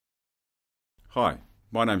Hi,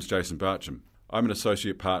 my name's Jason Barcham. I'm an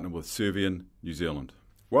Associate Partner with Servian, New Zealand.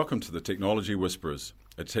 Welcome to the Technology Whisperers,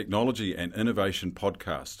 a technology and innovation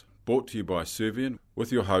podcast brought to you by Servian with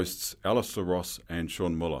your hosts Alistair Ross and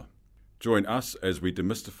Sean Muller. Join us as we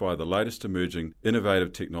demystify the latest emerging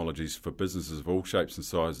innovative technologies for businesses of all shapes and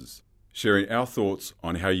sizes, sharing our thoughts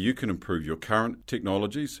on how you can improve your current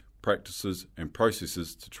technologies, practices and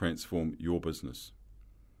processes to transform your business.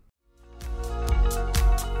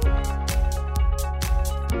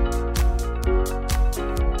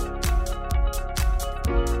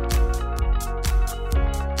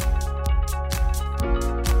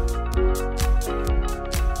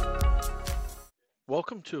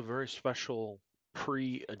 Welcome to a very special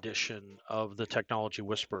pre-edition of the Technology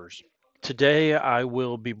Whispers. Today I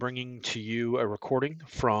will be bringing to you a recording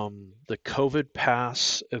from the COVID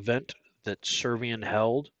Pass event that Servian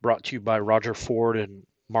held, brought to you by Roger Ford and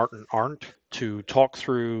Martin Arndt, to talk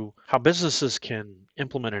through how businesses can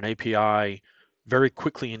implement an API very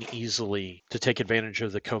quickly and easily to take advantage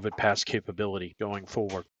of the COVID Pass capability going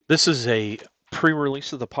forward. This is a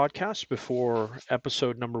pre-release of the podcast before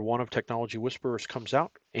episode number 1 of Technology Whisperers comes out.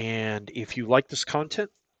 And if you like this content,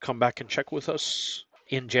 come back and check with us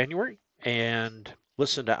in January and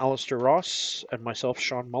listen to Alistair Ross and myself,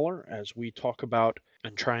 Sean Muller, as we talk about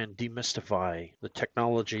and try and demystify the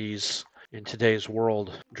technologies in today's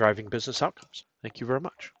world driving business outcomes. Thank you very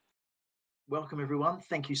much. Welcome, everyone.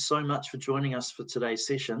 Thank you so much for joining us for today's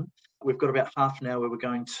session. We've got about half an hour where we're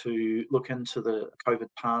going to look into the COVID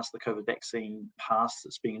pass, the COVID vaccine pass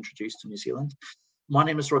that's being introduced in New Zealand. My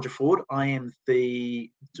name is Roger Ford. I am the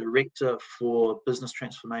Director for Business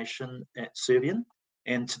Transformation at Servian.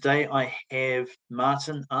 And today I have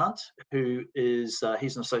Martin Arndt, who is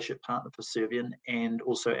he's an Associate Partner for Servian and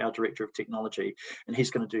also our Director of Technology. And he's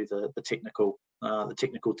going to do the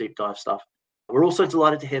technical deep dive stuff. We're also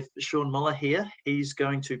delighted to have Sean Muller here. He's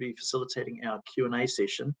going to be facilitating our Q&A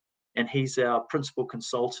session, and he's our principal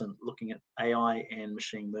consultant looking at AI and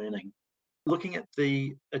machine learning. Looking at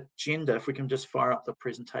the agenda, if we can just fire up the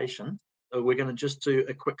presentation, we're going to just do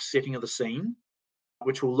a quick setting of the scene,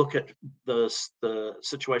 which will look at the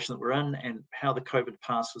situation that we're in and how the COVID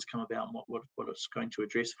pass has come about and what it's going to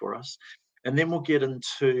address for us. And then we'll get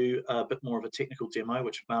into a bit more of a technical demo,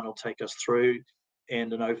 which Martin will take us through,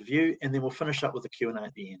 and an overview, and then we'll finish up with a Q&A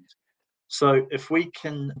at the end. So if we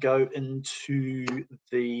can go into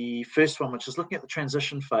the first one, which is looking at the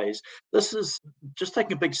transition phase. This is just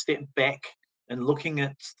taking a big step back and looking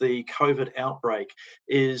at the COVID outbreak,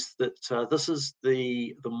 is that this is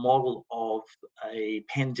the model of a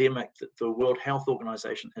pandemic that the World Health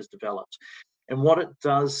Organization has developed. And what it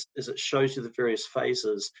does is it shows you the various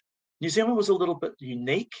phases. New Zealand was a little bit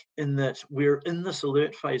unique in that we're in this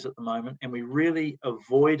alert phase at the moment, and we really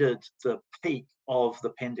avoided the peak of the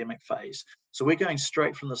pandemic phase. So we're going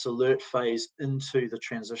straight from this alert phase into the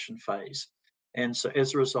transition phase. And so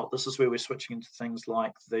as a result, this is where we're switching into things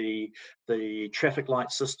like the traffic light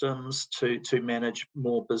systems to manage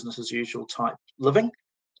more business as usual type living,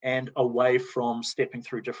 and away from stepping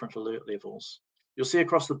through different alert levels. You'll see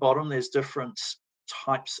across the bottom, there's different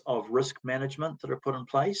types of risk management that are put in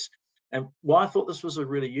place. And why I thought this was a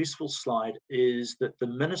really useful slide is that the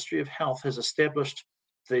Ministry of Health has established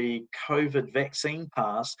the COVID vaccine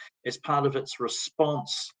pass as part of its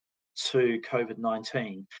response to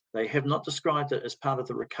COVID-19. They have not described it as part of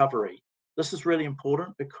the recovery. This is really important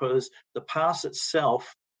because the pass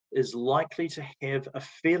itself is likely to have a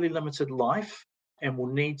fairly limited life and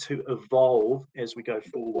will need to evolve as we go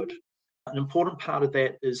forward. An important part of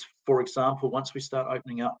that is, for example, once we start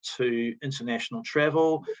opening up to international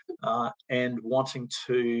travel and wanting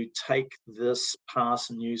to take this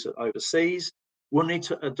pass and use it overseas, we'll need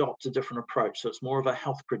to adopt a different approach. So it's more of a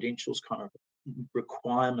health credentials kind of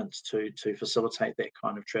requirement to facilitate that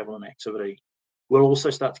kind of travel and activity. We'll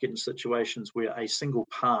also start to get into situations where a single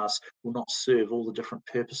pass will not serve all the different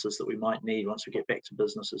purposes that we might need once we get back to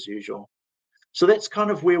business as usual. So that's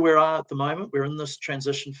kind of where we are at the moment. We're in this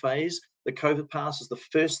transition phase. The COVID pass is the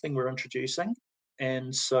first thing we're introducing.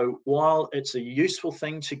 And so while it's a useful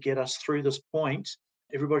thing to get us through this point,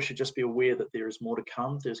 everybody should just be aware that there is more to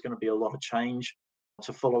come. There's going to be a lot of change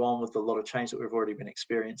to follow on with a lot of change that we've already been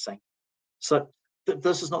experiencing. So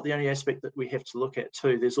this is not the only aspect that we have to look at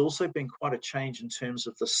too. There's also been quite a change in terms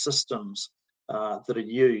of the systems that are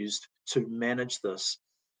used to manage this.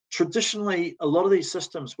 Traditionally, a lot of these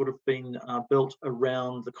systems would have been built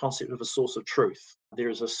around the concept of a source of truth. There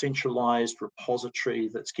is a centralized repository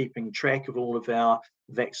that's keeping track of all of our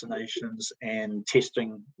vaccinations and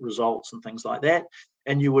testing results and things like that.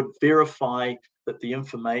 And you would verify that the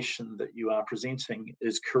information that you are presenting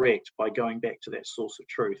is correct by going back to that source of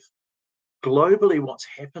truth. globally, what's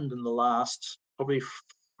happened in the last probably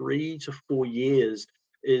 3 to 4 years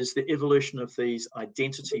is the evolution of these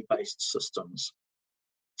identity-based systems.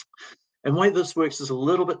 And the way this works is a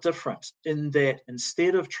little bit different in that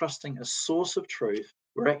instead of trusting a source of truth,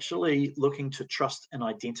 we're actually looking to trust an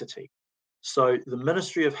identity. So the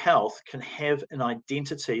Ministry of Health can have an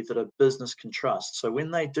identity that a business can trust. So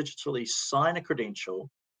when they digitally sign a credential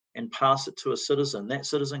and pass it to a citizen, that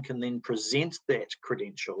citizen can then present that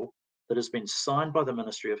credential that has been signed by the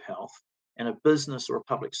Ministry of Health, and a business or a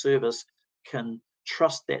public service can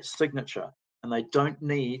trust that signature, and they don't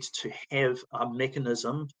need to have a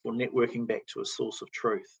mechanism for networking back to a source of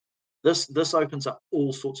truth. This opens up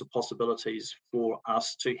all sorts of possibilities for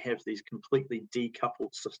us to have these completely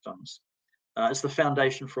decoupled systems. It's the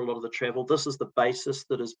foundation for a lot of the travel. This is the basis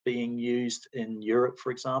that is being used in Europe,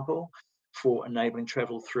 for example, for enabling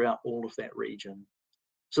travel throughout all of that region.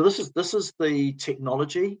 So this is the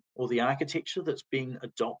technology or the architecture that's being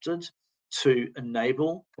adopted to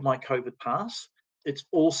enable My COVID Pass. It's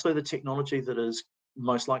also the technology that is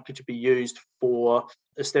most likely to be used for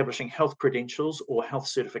establishing health credentials or health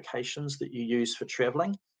certifications that you use for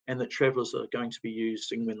traveling, and that travelers are going to be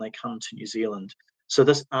using when they come to New Zealand. So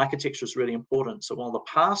this architecture is really important. So while the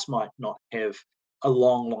pass might not have a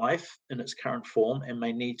long life in its current form and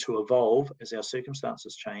may need to evolve as our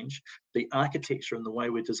circumstances change, the architecture and the way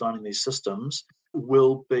we're designing these systems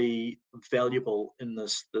will be valuable in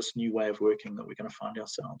this new way of working that we're going to find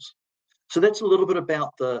ourselves. So that's a little bit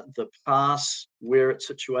about the pass, where it's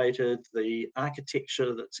situated, the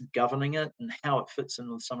architecture that's governing it, and how it fits in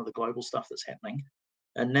with some of the global stuff that's happening.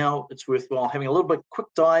 And now it's worthwhile having a little bit quick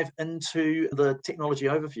dive into the technology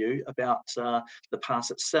overview about the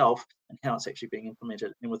pass itself and how it's actually being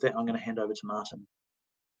implemented. And with that, I'm going to hand over to Martin.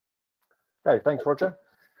 Okay, thanks, Roger.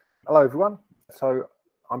 Hello, everyone. So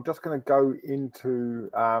I'm just going to go into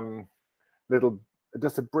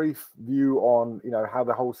just a brief view on how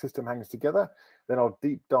the whole system hangs together. Then I'll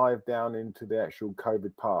deep dive down into the actual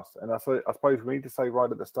COVID pass. And I suppose we need to say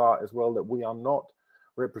right at the start as well that we are not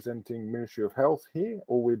representing Ministry of Health here.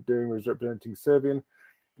 All we're doing is representing Servian,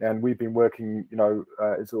 and we've been working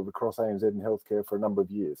sort of across ANZ and healthcare for a number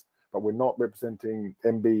of years, but we're not representing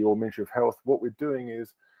MB or Ministry of Health. What we're doing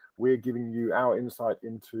is we're giving you our insight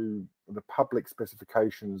into the public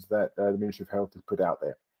specifications that the Ministry of Health has put out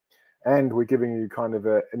there, and we're giving you kind of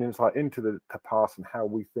an insight into the pass and how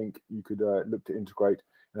we think you could look to integrate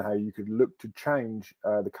and how you could look to change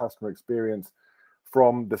the customer experience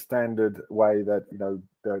from the standard way that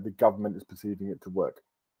the government is perceiving it to work.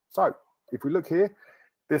 So if we look here,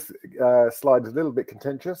 this slide is a little bit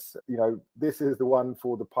contentious. This is the one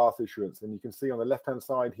for the pass issuance, and you can see on the left-hand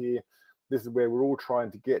side here, this is where we're all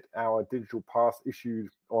trying to get our digital pass issued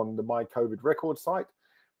on the My COVID record site.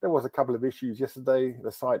 There was a couple of issues yesterday.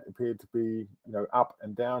 The site appeared to be up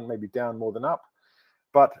and down, maybe down more than up,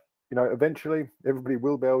 but eventually everybody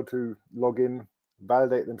will be able to log in,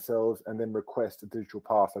 validate themselves, and then request a digital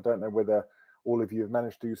pass. I don't know whether all of you have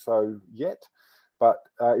managed to do so yet, but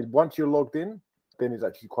once you're logged in, then it's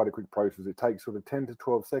actually quite a quick process. It takes sort of 10 to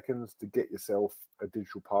 12 seconds to get yourself a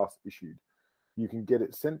digital pass issued. You can get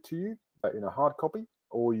it sent to you in a hard copy,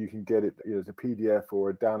 or you can get it as a PDF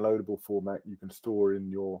or a downloadable format you can store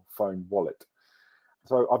in your phone wallet.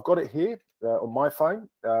 So I've got it here on my phone,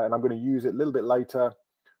 and I'm going to use it a little bit later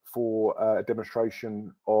for a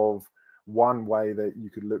demonstration of one way that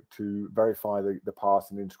you could look to verify the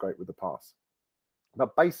pass and integrate with the pass.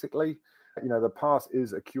 But basically, the pass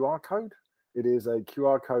is a QR code. It is a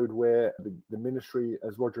QR code where the ministry,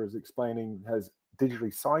 as Roger is explaining, has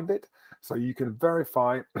digitally signed it. So you can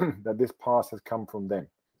verify that this pass has come from them.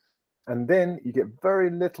 And then you get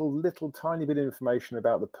very little tiny bit of information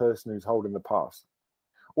about the person who's holding the pass.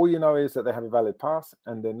 All you know is that they have a valid pass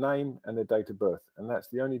and their name and their date of birth. And that's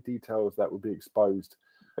the only details that will be exposed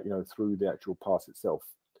through the actual pass itself.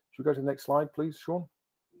 Should we go to the next slide, please, Sean?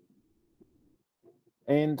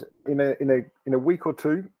 And in a week or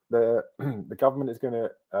two, the government is going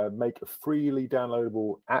to make a freely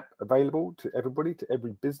downloadable app available to everybody, to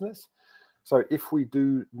every business. So if we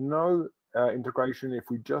do no integration, if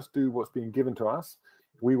we just do what's being given to us,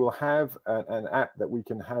 we will have an app that we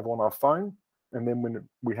can have on our phone. And then when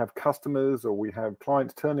we have customers or we have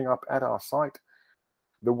clients turning up at our site,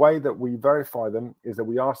 the way that we verify them is that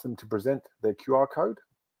we ask them to present their QR code.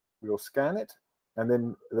 We'll scan it, and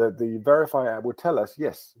then the verifier app will tell us,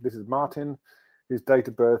 yes, this is Martin. His date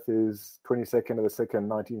of birth is 22nd of the 2nd,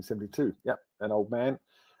 1972. Yep, an old man.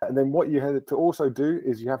 And then what you have to also do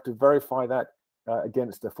is you have to verify that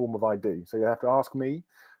against a form of ID. So you have to ask me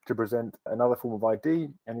to present another form of ID,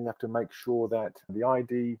 and you have to make sure that the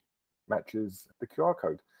ID matches the QR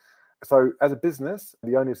code. So as a business,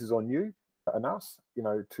 the onus is on you and us,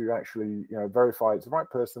 to actually, verify it's the right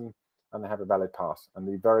person and they have a valid pass. And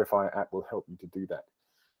the verifier app will help you to do that.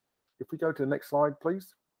 If we go to the next slide,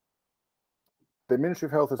 please. The Ministry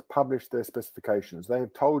of Health has published their specifications. They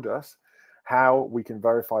have told us how we can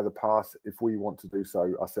verify the pass if we want to do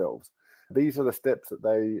so ourselves. These are the steps that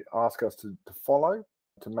they ask us to follow,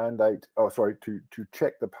 to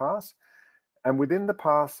check the pass. And within the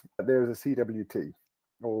pass, there is a CWT,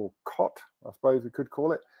 or COT, I suppose we could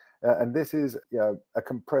call it. And this is a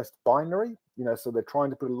compressed binary, so they're trying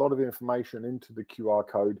to put a lot of information into the QR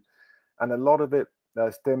code, and a lot of it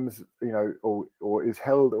stems, or is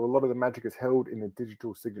held, or a lot of the magic is held in a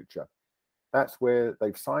digital signature. That's where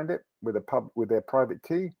they've signed it with their private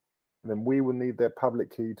key, and then we will need their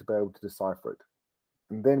public key to be able to decipher it.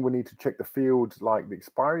 And then we need to check the fields like the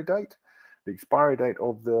expiry date. The expiry date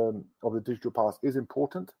of the digital pass is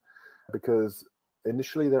important because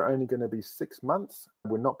initially they're only going to be 6 months.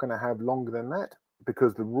 We're not going to have longer than that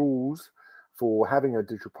because the rules for having a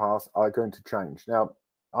digital pass are going to change. Now,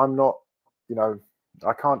 I'm not,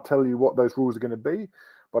 I can't tell you what those rules are going to be,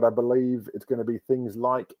 but I believe it's going to be things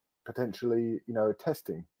like potentially,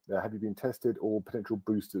 testing. Have you been tested, or potential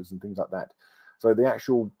boosters and things like that. So the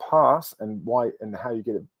actual pass and why and how you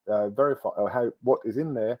get it verified, or what is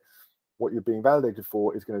in there, what you're being validated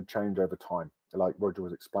for, is going to change over time, like Roger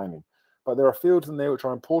was explaining. But there are fields in there which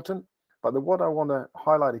are important. But what I want to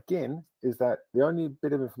highlight again is that the only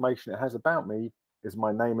bit of information it has about me is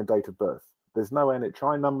my name and date of birth. There's no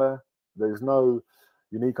NHI number. There's no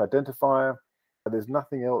unique identifier. There's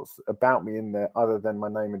nothing else about me in there other than my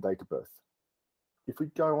name and date of birth. If we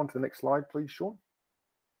go on to the next slide, please, Sean.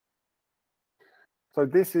 So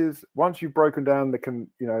this is, once you've broken down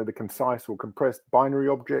the concise or compressed binary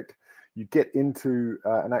object, you get into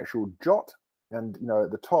an actual JOT. And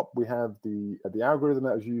at the top we have the algorithm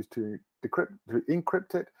that was used to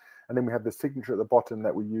encrypt it, and then we have the signature at the bottom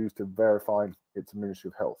that we use to verify it's the Ministry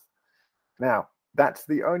of Health. Now, that's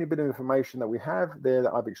the only bit of information that we have there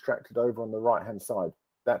that I've extracted over on the right-hand side.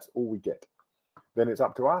 That's all we get. Then it's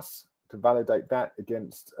up to us to validate that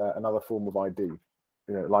against another form of ID,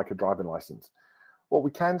 like a driving license. What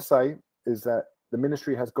we can say is that the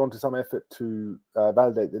ministry has gone to some effort to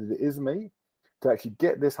validate that it is me. To actually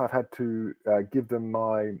get this, I've had to give them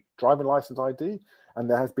my driving license ID, and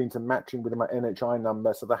there has been some matching with my NHI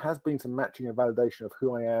number. So there has been some matching and validation of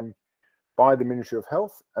who I am by the Ministry of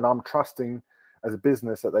Health, and I'm trusting as a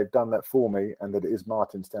business that they've done that for me and that it is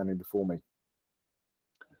Martin standing before me.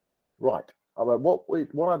 Right.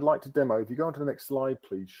 What I'd like to demo, if you go on to the next slide,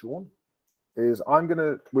 please, Sean, is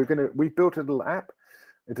we've built a little app.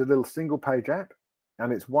 It's a little single-page app,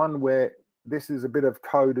 and it's one where this is a bit of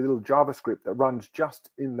code, a little JavaScript that runs just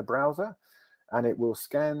in the browser, and it will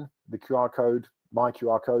scan the QR code, my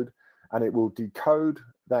QR code, and it will decode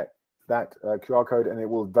that QR code, and it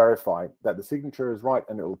will verify that the signature is right,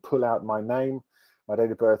 and it will pull out my name, my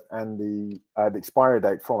date of birth, and the expiry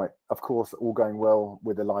date from it. Of course, all going well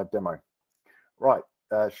with the live demo. Right,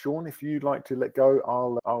 Sean, if you'd like to let go,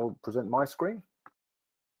 I'll present my screen.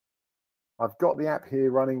 I've got the app here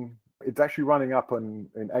running. It's actually running up in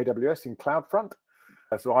AWS in CloudFront.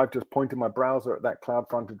 So I've just pointed my browser at that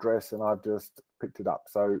CloudFront address, and I've just picked it up.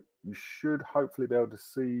 So you should hopefully be able to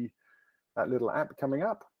see that little app coming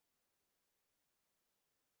up.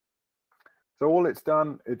 So all it's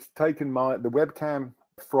done, it's taken the webcam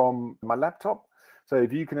from my laptop. So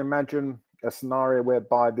if you can imagine a scenario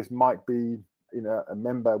whereby this might be a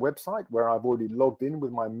member website where I've already logged in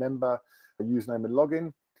with my member username and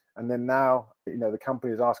login. And then now, the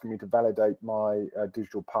company is asking me to validate my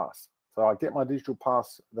digital pass. So I get my digital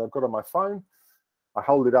pass that I've got on my phone. I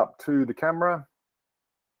hold it up to the camera,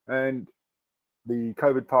 and the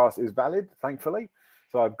COVID pass is valid, thankfully.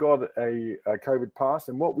 So I've got a COVID pass.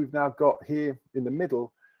 And what we've now got here in the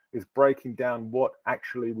middle is breaking down what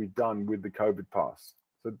actually we've done with the COVID pass.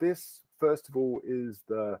 So this, first of all, is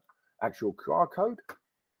the actual QR code.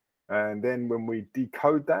 And then when we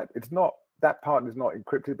decode that, that part is not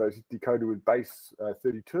encrypted, but it's decoded with base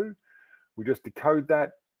 32. We just decode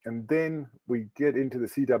that, and then we get into the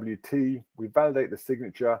CWT, we validate the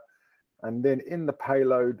signature, and then in the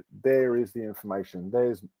payload, there is the information.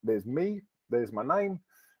 There's me, there's my name,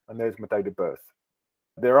 and there's my date of birth.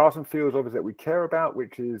 There are some fields, obviously, that we care about,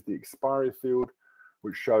 which is the expiry field,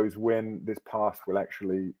 which shows when this pass will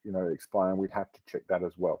actually, expire, and we'd have to check that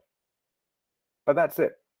as well. But that's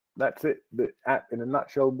it. That's it. The app, in a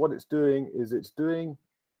nutshell, what it's doing is it's doing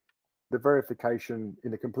the verification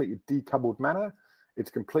in a completely decoupled manner.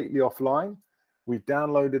 It's completely offline. We've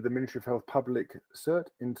downloaded the Ministry of Health public cert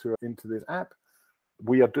into this app.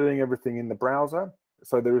 We are doing everything in the browser.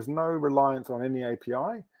 So there is no reliance on any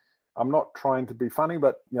API. I'm not trying to be funny,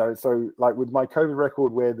 but so like with my COVID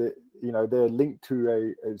record, where they're linked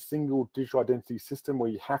to a single digital identity system where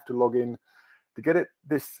you have to log in to get it.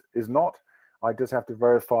 This is not. I just have to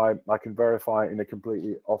verify. I can verify in a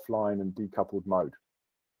completely offline and decoupled mode.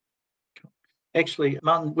 Actually,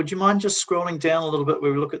 Martin, would you mind just scrolling down a little bit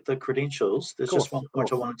where we look at the credentials? There's just one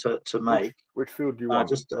point I wanted to make. Which field do you want?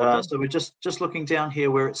 So we're just looking down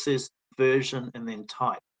here where it says version and then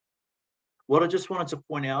type. What I just wanted to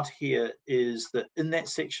point out here is that in that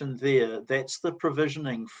section there, that's the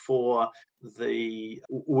provisioning for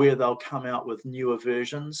where they'll come out with newer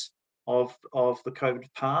versions of the COVID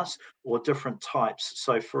pass or different types.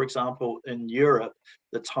 So for example, in Europe,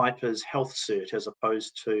 the type is health cert as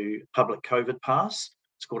opposed to public COVID pass.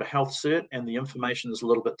 It's called a health cert, and the information is a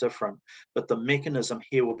little bit different, but the mechanism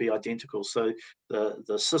here will be identical. So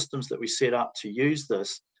the systems that we set up to use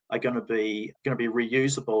this are going to be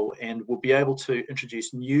reusable, and we'll be able to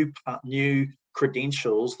introduce new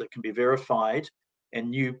credentials that can be verified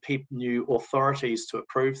and new authorities to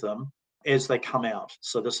approve them as they come out.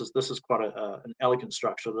 So this is quite an elegant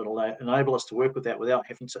structure that will enable us to work with that without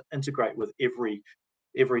having to integrate with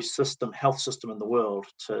every system, health system in the world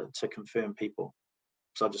to confirm people.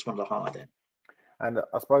 So I just wanted to highlight that. And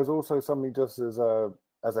I suppose also something just as a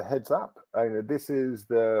heads up, this is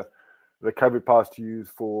the COVID pass to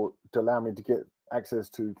use to allow me to get access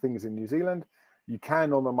to things in New Zealand. You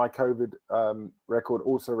can, on my COVID record,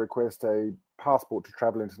 also request a passport to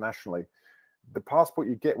travel internationally. The passport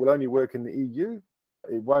you get will only work in the EU.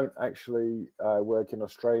 It won't actually work in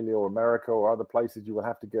Australia or America or other places. You will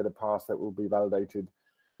have to get a pass that will be validated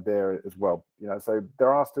there as well. So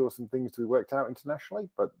there are still some things to be worked out internationally,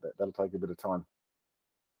 but that'll take a bit of time.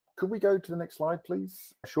 Could we go to the next slide,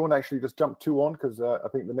 please? Sean actually just jumped 2 on because I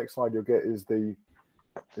think the next slide you'll get is the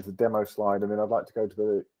demo slide, and then I'd like to go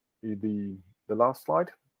to the last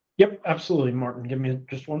slide. Yep, absolutely, Martin. Give me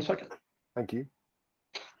just 1 second. Thank you.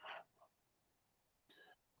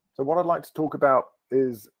 So what I'd like to talk about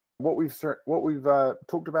is what we've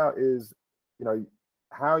talked about is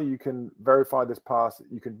how you can verify this pass.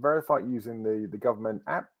 You can verify it using the government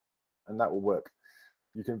app, and that will work.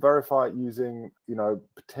 You can verify it using,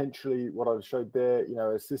 potentially what I showed there,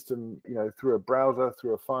 a system, through a browser,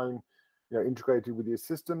 through a phone, integrated with your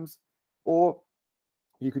systems, or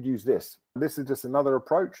you could use this. This is just another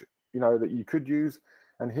approach, that you could use.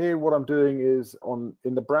 And here, what I'm doing is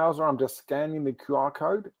in the browser, I'm just scanning the QR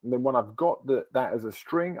code, and then when I've got that as a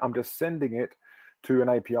string, I'm just sending it to an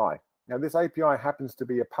API. Now, this API happens to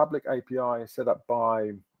be a public API set up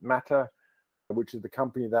by Matter, which is the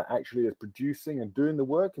company that actually is producing and doing the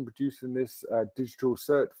work and producing this digital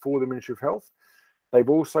cert for the Ministry of Health. They've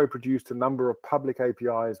also produced a number of public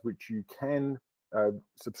APIs which you can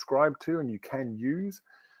subscribe to and you can use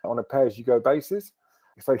on a pay-as-you-go basis.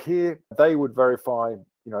 So here they would verify,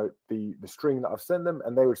 the string that I've sent them,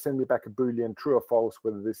 and they would send me back a Boolean, true or false,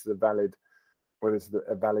 whether this is a valid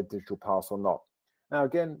digital pass or not. Now,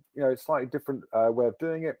 again, it's slightly different way of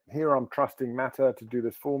doing it. Here, I'm trusting Matter to do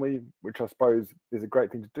this for me, which I suppose is a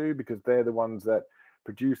great thing to do because they're the ones that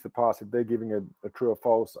produce the pass. If they're giving a true or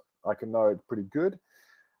false, I can know it's pretty good.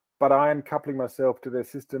 But I am coupling myself to their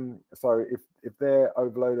system. So if they're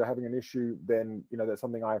overloaded or having an issue, then that's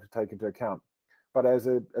something I have to take into account. But as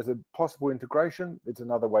a possible integration, it's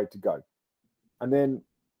another way to go. And then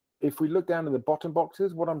if we look down in the bottom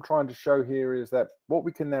boxes, what I'm trying to show here is that what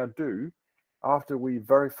we can now do after we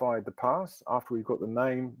verified the pass, after we've got the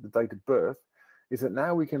name, the date of birth, is that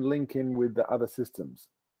now we can link in with the other systems.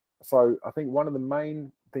 So I think one of the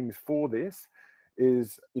main things for this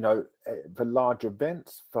is, for large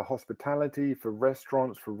events, for hospitality, for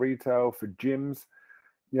restaurants, for retail, for gyms,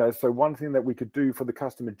 so one thing that we could do for the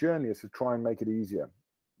customer journey is to try and make it easier.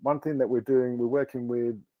 One thing that we're working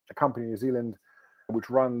with a company in New Zealand which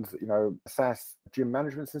runs, a SaaS gym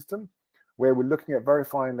management system, where we're looking at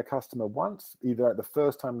verifying the customer once, either at the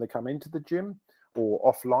first time they come into the gym or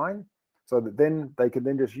offline, so that then they can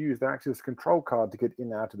then just use their access control card to get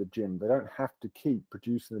in and out of the gym. They don't have to keep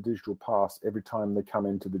producing a digital pass every time they come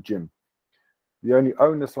into the gym. The only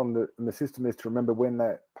onus on the system is to remember when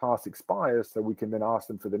that pass expires, so we can then ask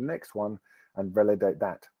them for the next one and validate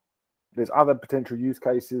that. There's other potential use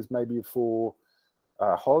cases, maybe for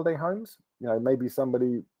holiday homes. Maybe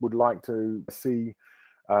somebody would like to see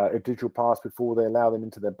a digital pass before they allow them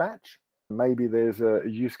into their batch. Maybe there's a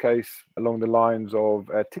use case along the lines of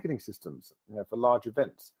ticketing systems, for large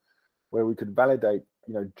events, where we could validate,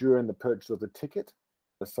 during the purchase of the ticket,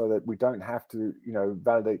 so that we don't have to,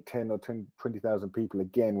 validate 10 or 20,000 people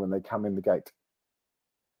again when they come in the gate.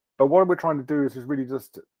 But what we're trying to do is really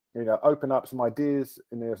just open up some ideas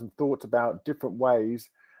and some thoughts about different ways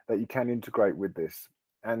that you can integrate with this,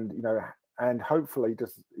 and and hopefully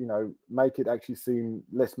just make it actually seem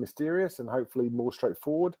less mysterious and hopefully more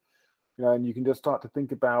straightforward. And you can just start to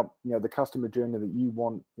think about the customer journey that you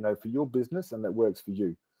want for your business and that works for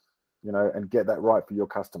you, and get that right for your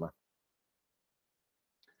customer.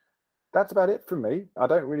 That's about it from me. I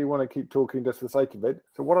don't really want to keep talking just for the sake of it.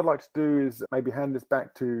 So what I'd like to do is maybe hand this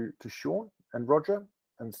back to Sean and Roger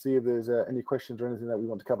and see if there's any questions or anything that we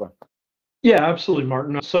want to cover. Yeah, absolutely,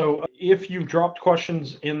 Martin. So if you've dropped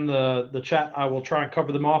questions in the chat, I will try and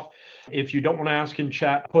cover them off. If you don't want to ask in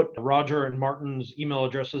chat, put Roger and Martin's email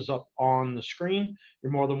addresses up on the screen.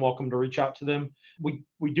 You're more than welcome to reach out to them. We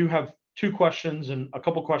do have 2 questions and a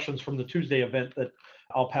couple questions from the Tuesday event that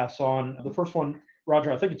I'll pass on. The first one,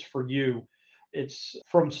 Roger, I think it's for you. It's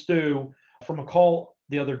from Stu. From a call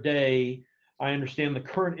the other day, I understand the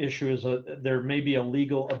current issue is there may be a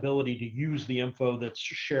legal ability to use the info that's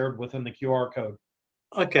shared within the QR code.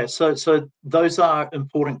 Okay, so those are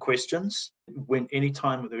important questions. When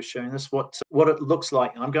anytime they're sharing this, what it looks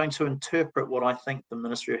like, and I'm going to interpret what I think the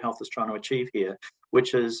Ministry of Health is trying to achieve here,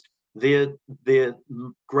 which is their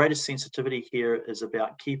greatest sensitivity here is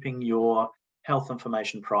about keeping your health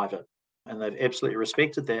information private. And they've absolutely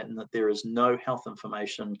respected that, and that there is no health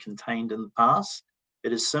information contained in the pass.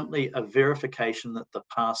 It is simply a verification that the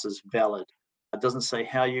pass is valid. It doesn't say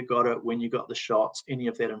how you got it, when you got the shots, any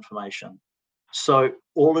of that information. So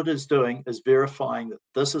all it is doing is verifying that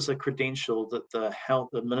this is a credential that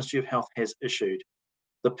the Ministry of Health has issued.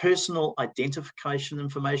 The personal identification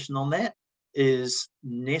information on that is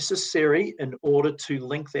necessary in order to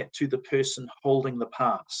link that to the person holding the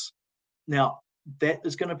pass. Now, that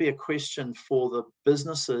is going to be a question for the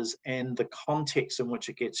businesses and the context in which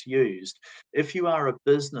it gets used. If you are a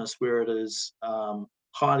business where it is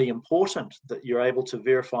highly important that you're able to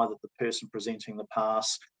verify that the person presenting the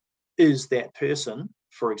pass is that person,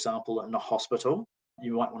 for example, in a hospital,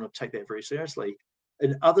 you might want to take that very seriously.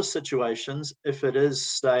 In other situations, if it is,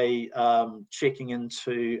 say, checking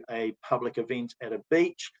into a public event at a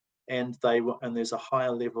beach and there's a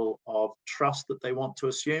higher level of trust that they want to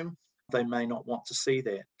assume, they may not want to see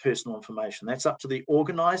that personal information. That's up to the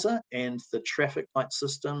organizer and the traffic light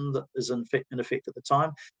system that is in effect at the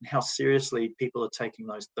time, and how seriously people are taking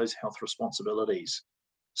those health responsibilities.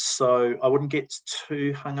 So I wouldn't get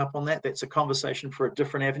too hung up on that. That's a conversation for a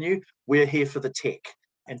different avenue. We're here for the tech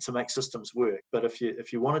and to make systems work. But if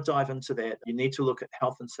you want to dive into that, you need to look at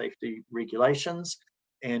health and safety regulations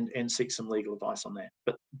and seek some legal advice on that.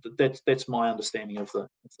 But that's my understanding of the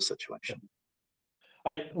situation.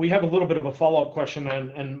 We have a little bit of a follow-up question,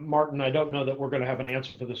 and Martin, I don't know that we're going to have an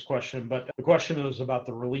answer to this question, but the question is about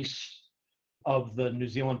the release of the New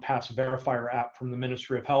Zealand Pass Verifier app from the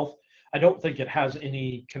Ministry of Health. I don't think it has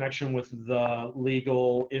any connection with the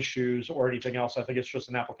legal issues or anything else. I think it's just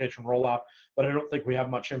an application rollout, but I don't think we have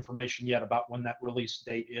much information yet about when that release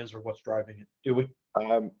date is or what's driving it. Do we?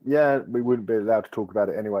 Yeah, we wouldn't be allowed to talk about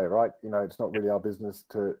it anyway, right? It's not really our business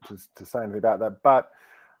to say anything about that, but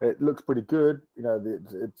it looks pretty good.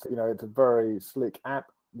 It's a very slick app.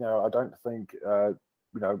 I don't think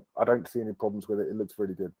I don't see any problems with it. It looks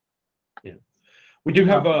really good. Yeah, we do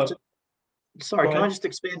have a. Sorry, can I just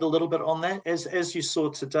expand a little bit on that? As you saw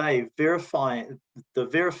today, the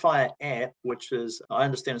Verifier app, which is, I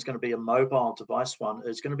understand, is going to be a mobile device one,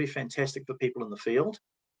 is going to be fantastic for people in the field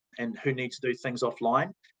and who need to do things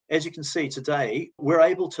offline. As you can see today, we're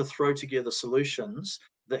able to throw together solutions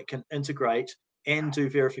that can integrate and do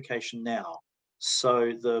verification now.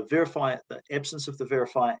 So the absence of the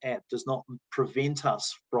Verifier app does not prevent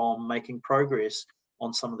us from making progress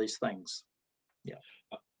on some of these things. Yeah.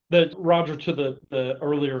 Roger, to the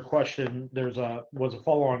earlier question, was a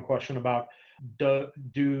follow-on question about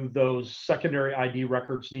do those secondary ID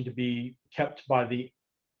records need to be kept by the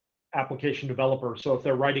application developer? So if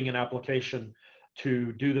they're writing an application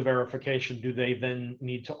to do the verification, do they then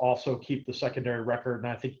need to also keep the secondary record?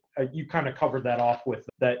 And I think you kind of covered that off with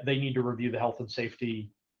that they need to review the health and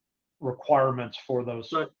safety requirements for those.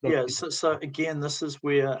 So again, this is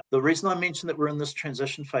where the reason I mentioned that we're in this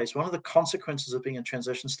transition phase, one of the consequences of being in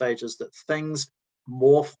transition stage is that things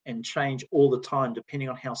morph and change all the time depending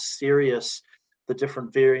on how serious the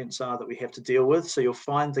different variants are that we have to deal with. So you'll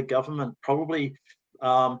find the government probably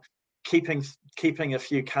keeping a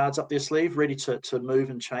few cards up their sleeve, ready to move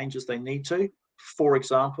and change as they need to. For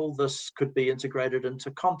example, this could be integrated into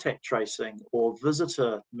contact tracing or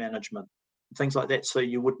visitor management, things like that. So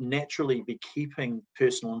you would naturally be keeping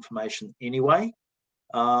personal information anyway.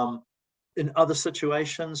 In other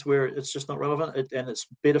situations where it's just not relevant and it's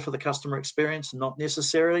better for the customer experience, not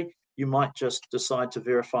necessarily, you might just decide to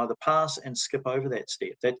verify the pass and skip over that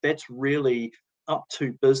step. That's really up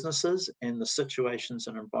to businesses and the situations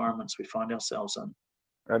and environments we find ourselves in.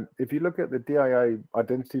 And if you look at the DIA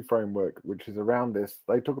identity framework, which is around this,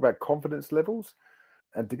 they talk about confidence levels.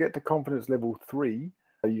 And to get to confidence level 3,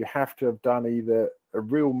 you have to have done either a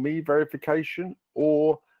real me verification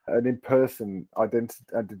or an in-person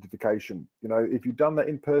identification. You know, if you've done that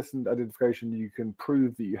in-person identification, you can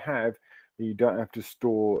prove that you have, and you don't have to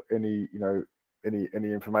store any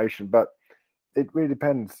information. But it really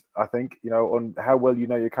depends, I think, on how well you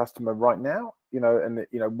know your customer right now, and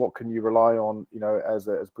what can you rely on, as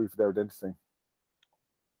proof of their identity.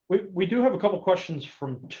 We do have a couple questions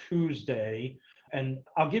from Tuesday, and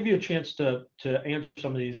I'll give you a chance to answer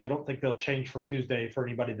some of these. I don't think they'll change from Tuesday for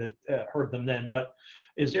anybody that heard them then. But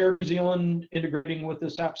is Air New Zealand integrating with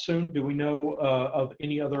this app soon? Do we know of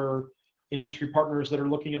any other industry partners that are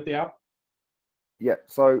looking at the app? Yeah,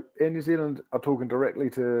 so Air New Zealand are talking directly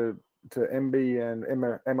to MB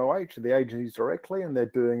and MOH, the agencies directly, and they're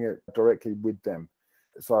doing it directly with them.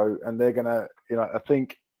 So, and they're gonna, I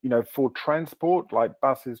think, for transport like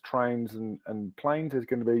buses, trains, and planes, there's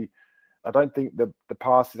going to be, I don't think the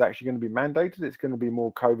pass is actually going to be mandated. It's going to be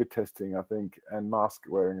more COVID testing, I think, and mask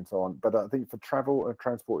wearing and so on. But I think for travel and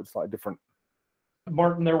transport, it's slightly different.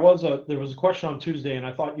 Martin, there was a question on Tuesday, and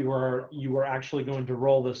I thought you were actually going to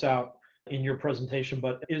roll this out in your presentation.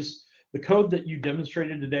 But is the code that you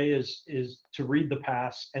demonstrated today is to read the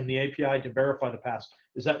pass and the API to verify the pass?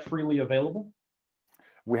 Is that freely available?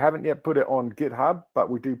 We haven't yet put it on GitHub,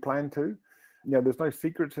 but we do plan to. There's no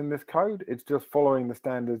secrets in this code. It's just following the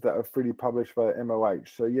standards that are freely published by MOH.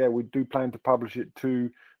 So yeah, we do plan to publish it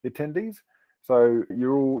to the attendees. So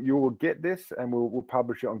you will get this, and we'll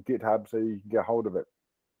publish it on GitHub so you can get hold of it.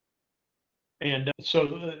 And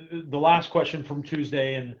so the last question from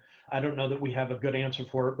Tuesday, and I don't know that we have a good answer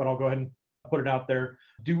for it, but I'll go ahead and put it out there.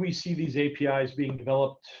 Do we see these APIs being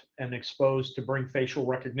developed and exposed to bring facial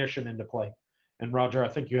recognition into play? And Roger, I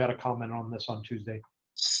think you had a comment on this on Tuesday.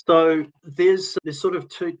 So there's sort of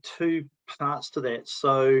two parts to that.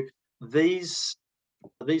 So these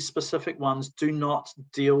specific ones do not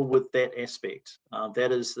deal with that aspect.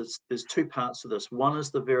 There's two parts to this. One is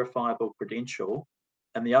the verifiable credential,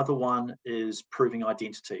 and the other one is proving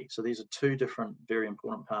identity. So these are two different, very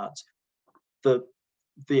important parts.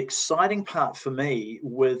 The exciting part for me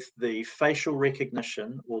with the facial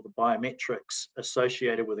recognition or the biometrics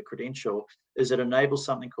associated with a credential is it enables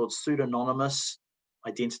something called pseudonymous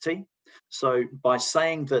identity. So by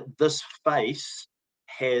saying that this face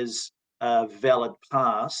has a valid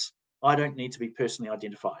pass, I don't need to be personally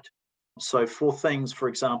identified. So for things, for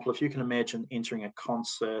example, if you can imagine entering a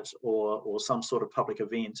concert or some sort of public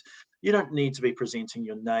event, you don't need to be presenting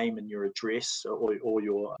your name and your address or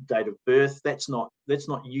your date of birth. That's not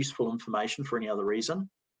useful information for any other reason.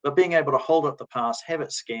 But being able to hold up the pass, have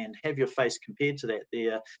it scanned, have your face compared to that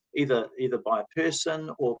there, either by a person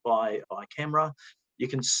or by camera, you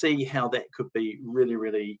can see how that could be really,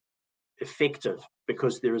 really effective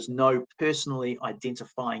because there is no personally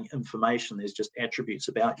identifying information. There's just attributes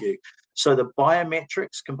about you. So the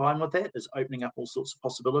biometrics combined with that is opening up all sorts of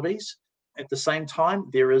possibilities. At the same time,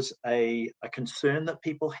 there is a concern that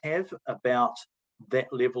people have about that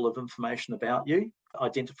level of information about you,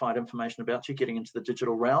 identified information about you getting into the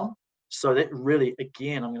digital realm. So that really,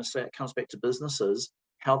 again, I'm going to say it comes back to businesses,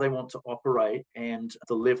 how they want to operate and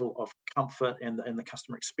the level of comfort and the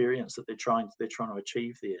customer experience that they're trying to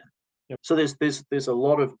achieve there. Yep. So there's a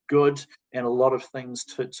lot of good and a lot of things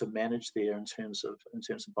to manage there in terms of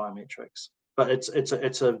biometrics. But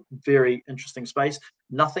it's a very interesting space.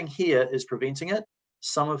 Nothing here is preventing it.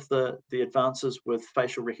 Some of the advances with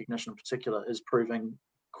facial recognition in particular is proving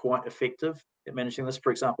quite effective at managing this.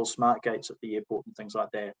 For example, smart gates at the airport and things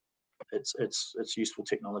like that. It's useful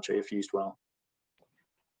technology if used well.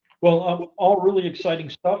 Well, all really exciting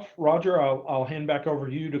stuff. Roger, I'll hand back over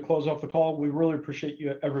to you to close off the call. We really appreciate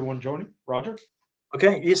you, everyone, joining. Roger?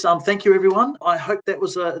 Okay, yes, thank you, everyone. I hope that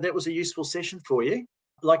was a useful session for you.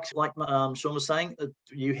 Like Sean was saying,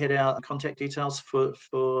 you had our contact details for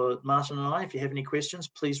Martin and I. If you have any questions,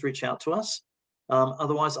 please reach out to us.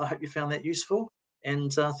 Otherwise, I hope you found that useful,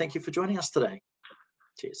 and thank you for joining us today.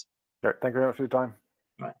 Cheers. Thank you very much for your time.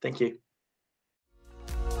 All right, thank you.